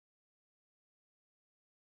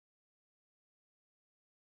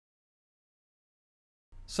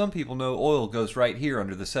Some people know oil goes right here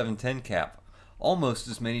under the 710 cap. Almost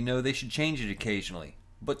as many know they should change it occasionally.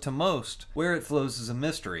 But to most, where it flows is a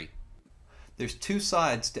mystery. There's two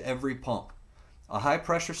sides to every pump. A high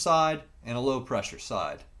pressure side and a low pressure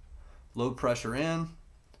side. Low pressure in,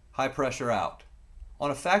 high pressure out. On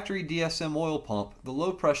a factory DSM oil pump, the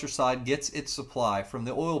low pressure side gets its supply from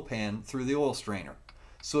the oil pan through the oil strainer,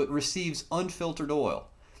 so it receives unfiltered oil.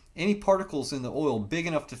 Any particles in the oil big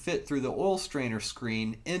enough to fit through the oil strainer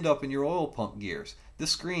screen end up in your oil pump gears.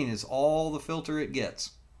 This screen is all the filter it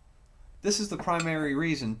gets. This is the primary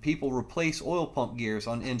reason people replace oil pump gears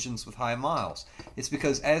on engines with high miles. It's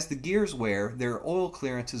because as the gears wear, their oil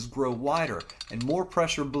clearances grow wider and more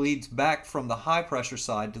pressure bleeds back from the high pressure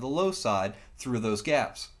side to the low side through those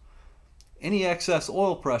gaps. Any excess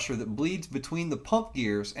oil pressure that bleeds between the pump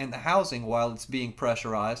gears and the housing while it's being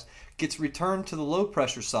pressurized gets returned to the low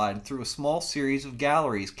pressure side through a small series of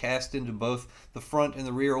galleries cast into both the front and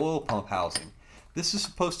the rear oil pump housing. This is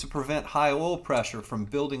supposed to prevent high oil pressure from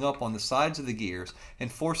building up on the sides of the gears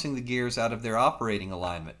and forcing the gears out of their operating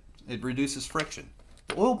alignment. It reduces friction.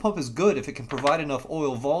 The oil pump is good if it can provide enough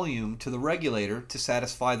oil volume to the regulator to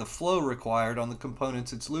satisfy the flow required on the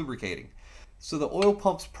components it's lubricating. So the oil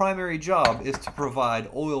pump's primary job is to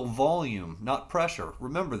provide oil volume, not pressure.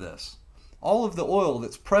 Remember this. All of the oil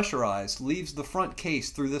that's pressurized leaves the front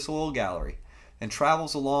case through this oil gallery and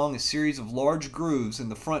travels along a series of large grooves in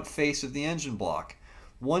the front face of the engine block.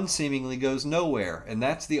 One seemingly goes nowhere, and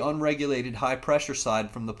that's the unregulated high pressure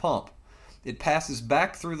side from the pump. It passes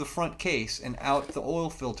back through the front case and out the oil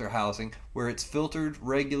filter housing where it's filtered,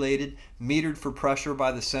 regulated, metered for pressure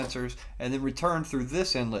by the sensors, and then returned through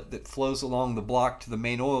this inlet that flows along the block to the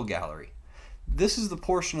main oil gallery. This is the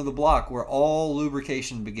portion of the block where all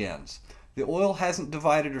lubrication begins. The oil hasn't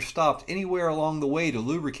divided or stopped anywhere along the way to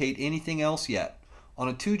lubricate anything else yet. On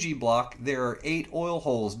a 2G block, there are 8 oil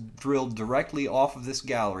holes drilled directly off of this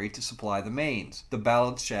gallery to supply the mains, the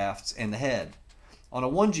balance shafts, and the head. On a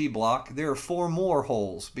 1G block, there are 4 more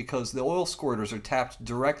holes because the oil squirters are tapped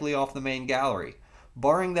directly off the main gallery.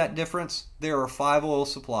 Barring that difference, there are 5 oil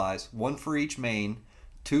supplies, 1 for each main,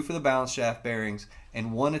 2 for the balance shaft bearings,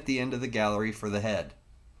 and 1 at the end of the gallery for the head.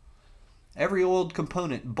 Every oiled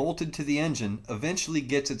component bolted to the engine eventually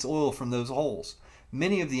gets its oil from those holes.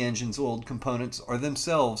 Many of the engine's oiled components are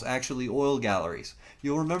themselves actually oil galleries.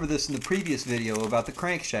 You'll remember this in the previous video about the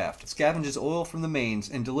crankshaft. It scavenges oil from the mains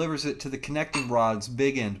and delivers it to the connecting rod's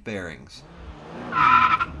big end bearings.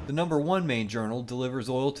 The number 1 main journal delivers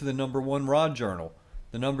oil to the number 1 rod journal.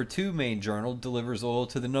 The number 2 main journal delivers oil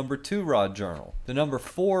to the number 2 rod journal. The number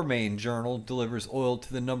 4 main journal delivers oil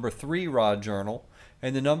to the number 3 rod journal.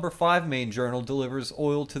 And the number 5 main journal delivers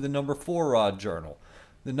oil to the number 4 rod journal.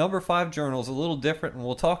 The number 5 journal is a little different, and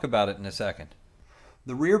we'll talk about it in a second.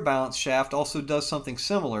 The rear balance shaft also does something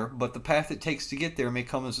similar, but the path it takes to get there may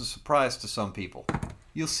come as a surprise to some people.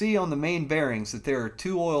 You'll see on the main bearings that there are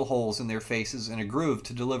 2 oil holes in their faces and a groove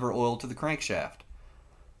to deliver oil to the crankshaft.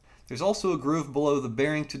 There's also a groove below the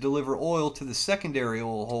bearing to deliver oil to the secondary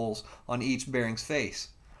oil holes on each bearing's face.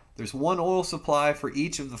 There's 1 oil supply for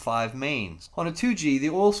each of the 5 mains. On a 2G, the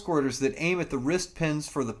oil squirters that aim at the wrist pins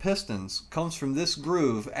for the pistons comes from this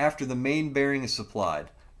groove after the main bearing is supplied.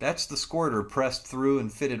 That's the squirter pressed through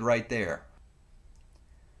and fitted right there.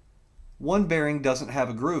 1 bearing doesn't have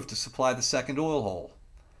a groove to supply the second oil hole.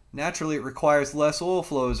 Naturally, it requires less oil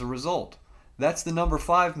flow as a result. That's the number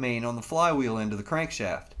 5 main on the flywheel end of the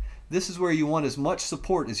crankshaft. This is where you want as much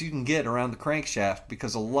support as you can get around the crankshaft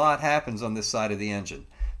because a lot happens on this side of the engine.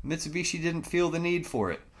 Mitsubishi didn't feel the need for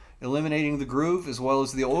it. Eliminating the groove as well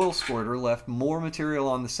as the oil squirter left more material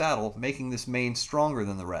on the saddle, making this main stronger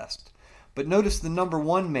than the rest. But notice the number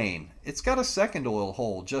 1 main. It's got a second oil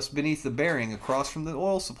hole just beneath the bearing across from the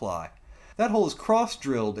oil supply. That hole is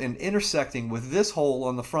cross-drilled and intersecting with this hole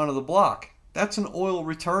on the front of the block. That's an oil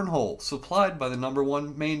return hole supplied by the number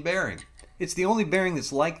 1 main bearing. It's the only bearing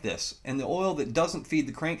that's like this, and the oil that doesn't feed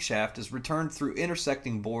the crankshaft is returned through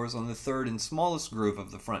intersecting bores on the 3rd and smallest groove of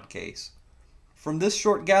the front case. From this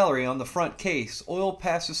short gallery on the front case, oil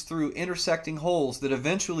passes through intersecting holes that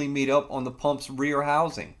eventually meet up on the pump's rear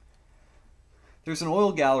housing. There's an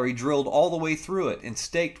oil gallery drilled all the way through it and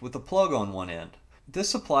staked with a plug on one end. This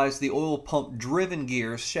supplies the oil pump driven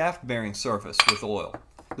gear's shaft bearing surface with oil.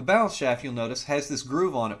 The balance shaft, you'll notice, has this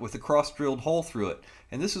groove on it with a cross-drilled hole through it,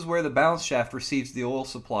 and this is where the balance shaft receives the oil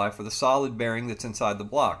supply for the solid bearing that's inside the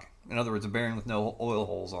block. In other words, a bearing with no oil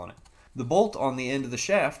holes on it. The bolt on the end of the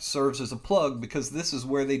shaft serves as a plug because this is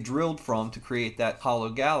where they drilled from to create that hollow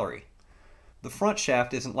gallery. The front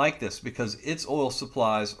shaft isn't like this because its oil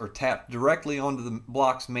supplies are tapped directly onto the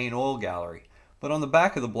block's main oil gallery. But on the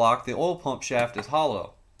back of the block, the oil pump shaft is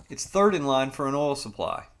hollow. It's third in line for an oil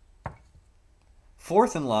supply.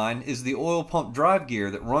 Fourth in line is the oil pump drive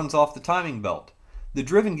gear that runs off the timing belt. The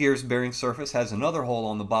driven gear's bearing surface has another hole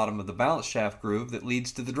on the bottom of the balance shaft groove that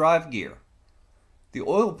leads to the drive gear. The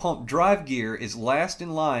oil pump drive gear is last in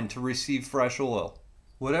line to receive fresh oil.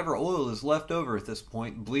 Whatever oil is left over at this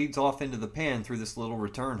point bleeds off into the pan through this little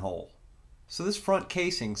return hole. So this front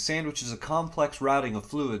casing sandwiches a complex routing of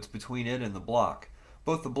fluids between it and the block.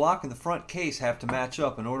 Both the block and the front case have to match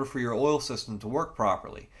up in order for your oil system to work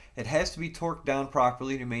properly. It has to be torqued down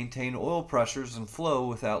properly to maintain oil pressures and flow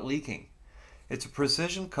without leaking. It's a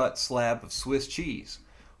precision cut slab of Swiss cheese.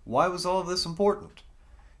 Why was all of this important?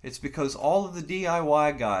 It's because all of the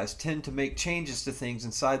DIY guys tend to make changes to things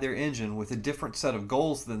inside their engine with a different set of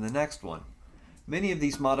goals than the next one. Many of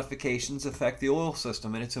these modifications affect the oil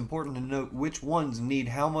system, and it's important to note which ones need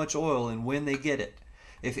how much oil and when they get it.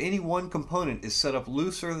 If any one component is set up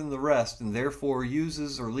looser than the rest and therefore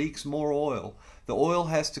uses or leaks more oil, the oil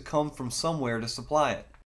has to come from somewhere to supply it.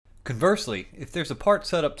 Conversely, if there's a part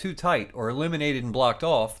set up too tight or eliminated and blocked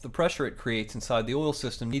off, the pressure it creates inside the oil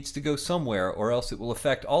system needs to go somewhere, or else it will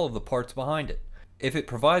affect all of the parts behind it. If it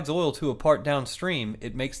provides oil to a part downstream,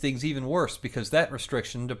 it makes things even worse because that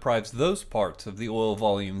restriction deprives those parts of the oil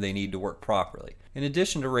volume they need to work properly, in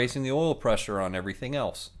addition to raising the oil pressure on everything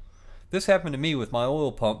else. This happened to me with my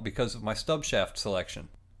oil pump because of my stub shaft selection.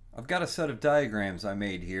 I've got a set of diagrams I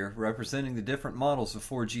made here representing the different models of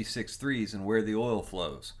 4G63s and where the oil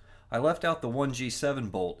flows. I left out the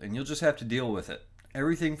 1G7 bolt, and you'll just have to deal with it.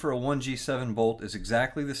 Everything for a 1G7 bolt is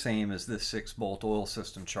exactly the same as this 6-bolt oil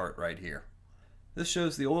system chart right here. This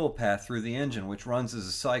shows the oil path through the engine, which runs as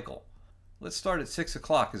a cycle. Let's start at 6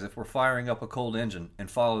 o'clock as if we're firing up a cold engine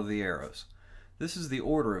and follow the arrows. This is the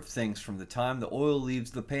order of things from the time the oil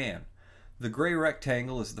leaves the pan. The gray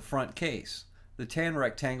rectangle is the front case. The tan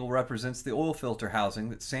rectangle represents the oil filter housing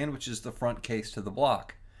that sandwiches the front case to the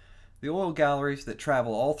block. The oil galleries that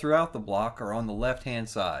travel all throughout the block are on the left-hand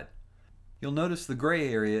side. You'll notice the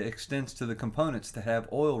gray area extends to the components that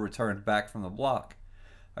have oil returned back from the block.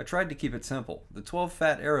 I tried to keep it simple. The 12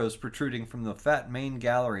 fat arrows protruding from the fat main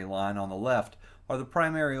gallery line on the left are the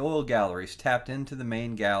primary oil galleries tapped into the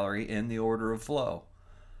main gallery in the order of flow.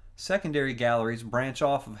 Secondary galleries branch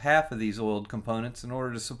off of half of these oiled components in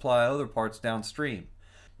order to supply other parts downstream.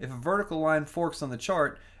 If a vertical line forks on the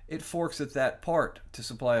chart, it forks at that part to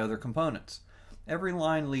supply other components. Every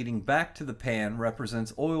line leading back to the pan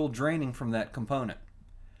represents oil draining from that component.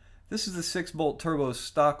 This is the 6-bolt turbo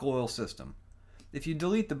stock oil system. If you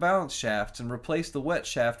delete the balance shafts and replace the wet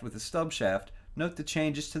shaft with the stub shaft, note the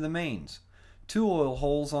changes to the mains. 2 oil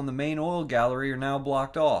holes on the main oil gallery are now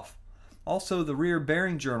blocked off. Also, the rear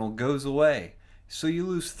bearing journal goes away, so you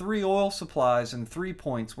lose 3 oil supplies and 3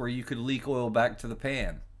 points where you could leak oil back to the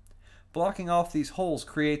pan. Blocking off these holes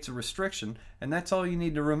creates a restriction, and that's all you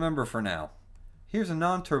need to remember for now. Here's a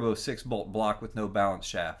non-turbo 6-bolt block with no balance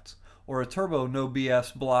shafts, or a turbo no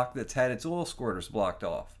BS block that's had its oil squirters blocked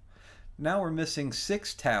off. Now we're missing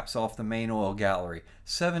 6 taps off the main oil gallery,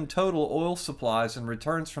 7 total oil supplies and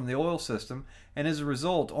returns from the oil system, and as a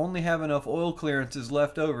result only have enough oil clearances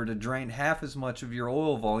left over to drain half as much of your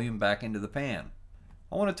oil volume back into the pan.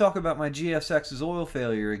 I want to talk about my GSX's oil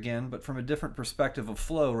failure again, but from a different perspective of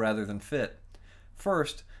flow rather than fit.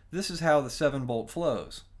 First, this is how the 7-bolt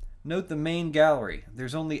flows. Note the main gallery.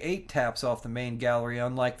 There's only 8 taps off the main gallery,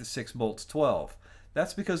 unlike the 6-bolt's 12.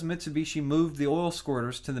 That's because Mitsubishi moved the oil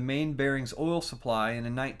squirters to the main bearings oil supply in a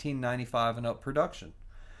 1995 and up production.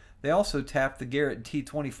 They also tapped the Garrett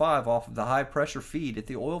T25 off of the high pressure feed at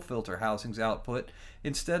the oil filter housing's output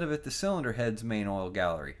instead of at the cylinder head's main oil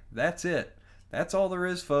gallery. That's it. That's all there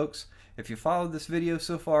is, folks. If you followed this video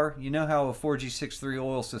so far, you know how a 4G63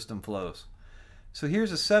 oil system flows. So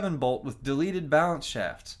here's a 7-bolt with deleted balance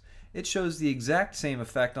shafts. It shows the exact same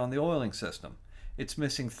effect on the oiling system. It's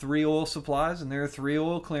missing 3 oil supplies and there are 3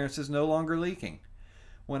 oil clearances no longer leaking.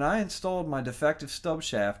 When I installed my defective stub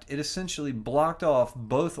shaft, it essentially blocked off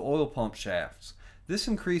both oil pump shafts. This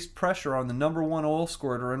increased pressure on the number 1 oil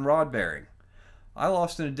squirter and rod bearing. I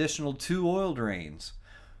lost an additional 2 oil drains.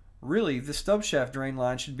 Really, the stub shaft drain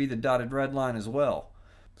line should be the dotted red line as well.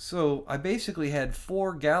 So I basically had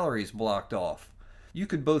 4 galleries blocked off. You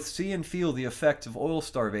could both see and feel the effects of oil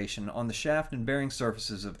starvation on the shaft and bearing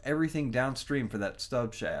surfaces of everything downstream for that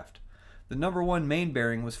stub shaft. The number 1 main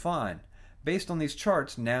bearing was fine. Based on these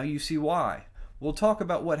charts, now you see why. We'll talk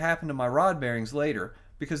about what happened to my rod bearings later,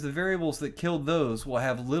 because the variables that killed those will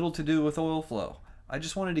have little to do with oil flow. I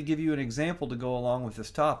just wanted to give you an example to go along with this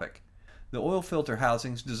topic. The oil filter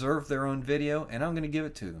housings deserve their own video, and I'm going to give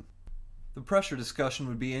it to them. The pressure discussion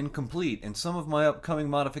would be incomplete, and some of my upcoming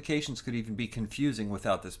modifications could even be confusing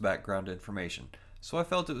without this background information, so I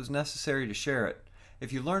felt it was necessary to share it.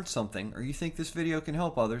 If you learned something, or you think this video can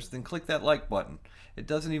help others, then click that like button. It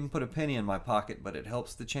doesn't even put a penny in my pocket, but it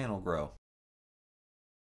helps the channel grow.